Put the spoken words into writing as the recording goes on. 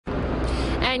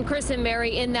And Chris and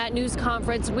Mary, in that news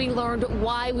conference, we learned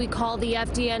why we call the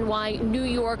FDNY New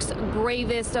York's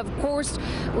bravest. Of course,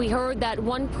 we heard that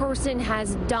one person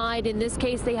has died. In this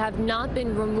case, they have not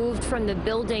been removed from the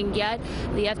building yet.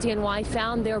 The FDNY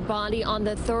found their body on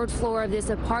the third floor of this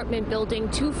apartment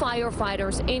building. 2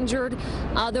 firefighters injured,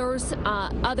 others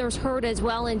hurt as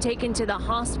well and taken to the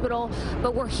hospital.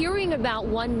 But we're hearing about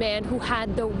one man who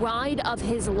had the ride of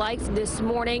his life this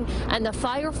morning, and the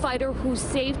firefighter who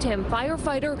saved him.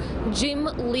 Firefighter Jim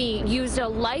Lee used a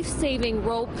life-saving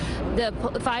rope. The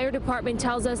fire department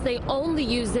tells us they only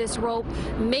use this rope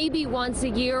maybe once a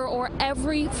year or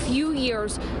every few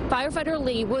years. Firefighter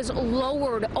Lee was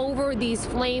lowered over these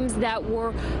flames that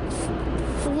were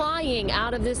flying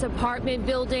out of this apartment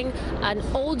building. An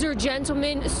older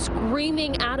gentleman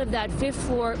screaming out of that 5th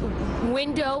floor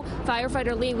window.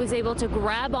 Firefighter Lee was able to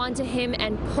grab onto him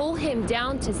and pull him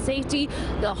down to safety,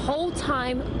 the whole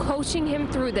time coaching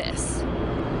him through this.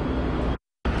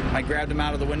 I grabbed him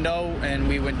out of the window and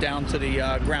we went down to the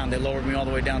ground. They lowered me all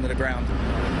the way down to the ground.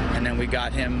 And then we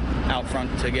got him out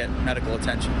front to get medical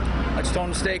attention. I just told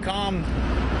him to stay calm.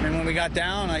 And when we got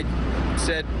down, I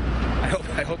said,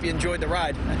 I hope you enjoyed the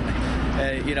ride.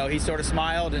 You know, he sort of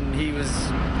smiled and he was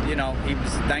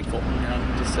thankful.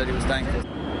 He just said he was thankful.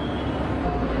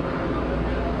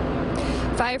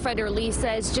 Firefighter Lee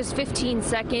says just 15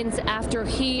 seconds after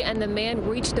he and the man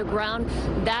reached the ground,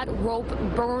 that rope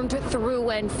burned through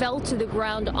and fell to the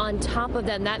ground on top of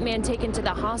them. That man taken to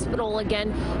the hospital. Again,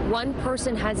 one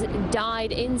person has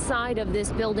died inside of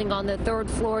this building on the 3rd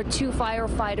floor. 2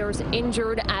 firefighters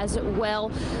injured as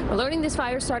well. We're learning this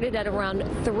fire started at around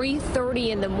 3:30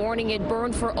 in the morning. It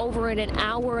burned for over an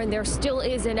hour, and there still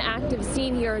is an active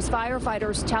scene here, as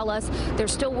firefighters tell us. They're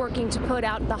still working to put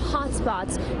out the hot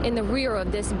spots in the rear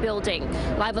of this building.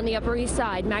 Live on the Upper East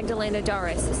Side, Magdalena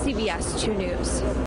Doris, CBS 2 News.